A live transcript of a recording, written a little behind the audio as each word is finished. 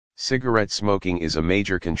Cigarette smoking is a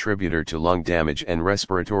major contributor to lung damage and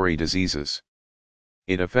respiratory diseases.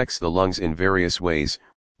 It affects the lungs in various ways,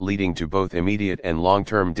 leading to both immediate and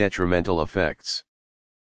long-term detrimental effects.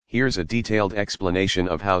 Here's a detailed explanation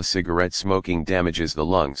of how cigarette smoking damages the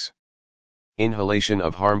lungs. Inhalation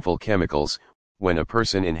of harmful chemicals. When a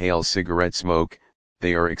person inhales cigarette smoke,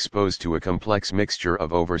 they are exposed to a complex mixture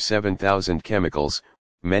of over 7,000 chemicals,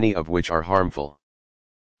 many of which are harmful.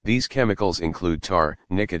 These chemicals include tar,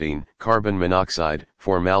 nicotine, carbon monoxide,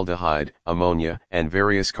 formaldehyde, ammonia, and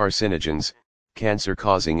various carcinogens,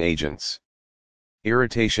 cancer-causing agents.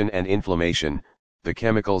 Irritation and inflammation. The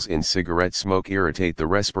chemicals in cigarette smoke irritate the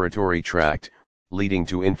respiratory tract, leading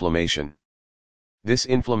to inflammation. This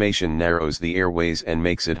inflammation narrows the airways and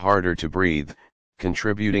makes it harder to breathe,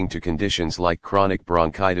 contributing to conditions like chronic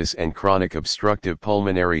bronchitis and chronic obstructive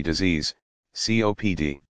pulmonary disease,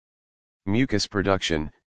 COPD. Mucus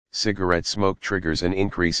production. Cigarette smoke triggers an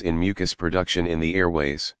increase in mucus production in the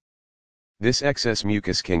airways. This excess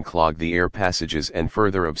mucus can clog the air passages and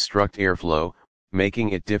further obstruct airflow, making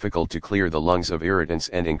it difficult to clear the lungs of irritants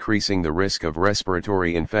and increasing the risk of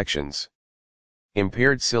respiratory infections.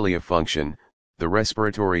 Impaired cilia function. The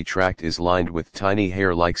respiratory tract is lined with tiny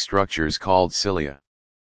hair-like structures called cilia.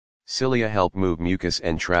 Cilia help move mucus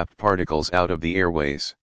and trapped particles out of the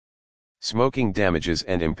airways. Smoking damages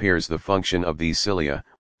and impairs the function of these cilia,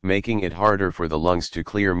 making it harder for the lungs to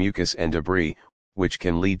clear mucus and debris, which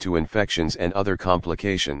can lead to infections and other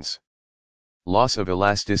complications. Loss of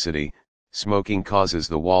elasticity. Smoking causes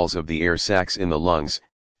the walls of the air sacs in the lungs,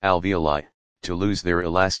 alveoli, to lose their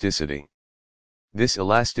elasticity. This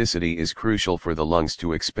elasticity is crucial for the lungs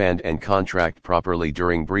to expand and contract properly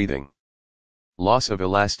during breathing. Loss of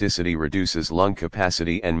elasticity reduces lung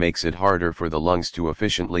capacity and makes it harder for the lungs to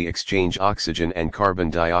efficiently exchange oxygen and carbon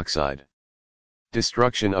dioxide.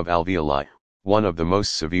 Destruction of alveoli. One of the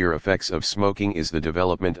most severe effects of smoking is the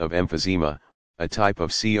development of emphysema, a type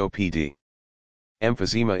of COPD.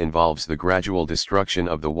 Emphysema involves the gradual destruction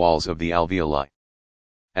of the walls of the alveoli.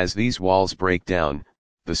 As these walls break down,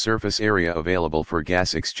 the surface area available for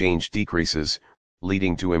gas exchange decreases,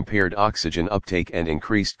 leading to impaired oxygen uptake and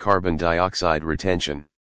increased carbon dioxide retention.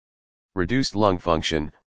 Reduced lung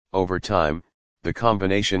function. Over time, the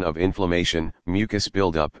combination of inflammation, mucus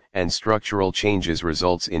buildup, and structural changes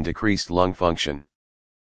results in decreased lung function.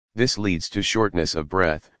 This leads to shortness of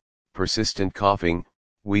breath, persistent coughing,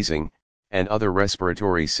 wheezing, and other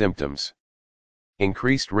respiratory symptoms.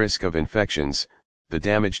 Increased risk of infections. The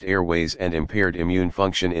damaged airways and impaired immune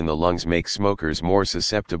function in the lungs make smokers more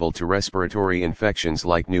susceptible to respiratory infections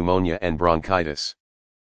like pneumonia and bronchitis.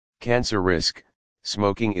 Cancer risk.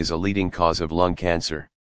 Smoking is a leading cause of lung cancer.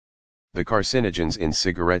 The carcinogens in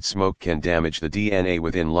cigarette smoke can damage the DNA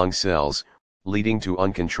within lung cells, leading to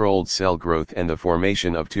uncontrolled cell growth and the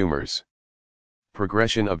formation of tumors.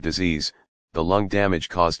 Progression of disease. The lung damage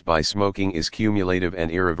caused by smoking is cumulative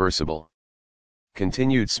and irreversible.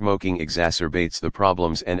 Continued smoking exacerbates the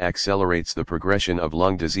problems and accelerates the progression of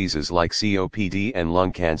lung diseases like COPD and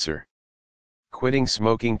lung cancer. Quitting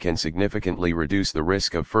smoking can significantly reduce the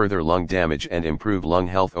risk of further lung damage and improve lung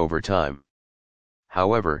health over time.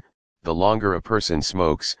 However, the longer a person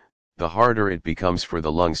smokes, the harder it becomes for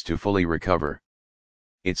the lungs to fully recover.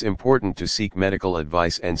 It's important to seek medical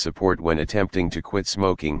advice and support when attempting to quit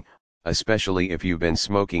smoking, especially if you've been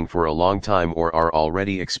smoking for a long time or are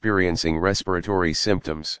already experiencing respiratory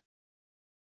symptoms.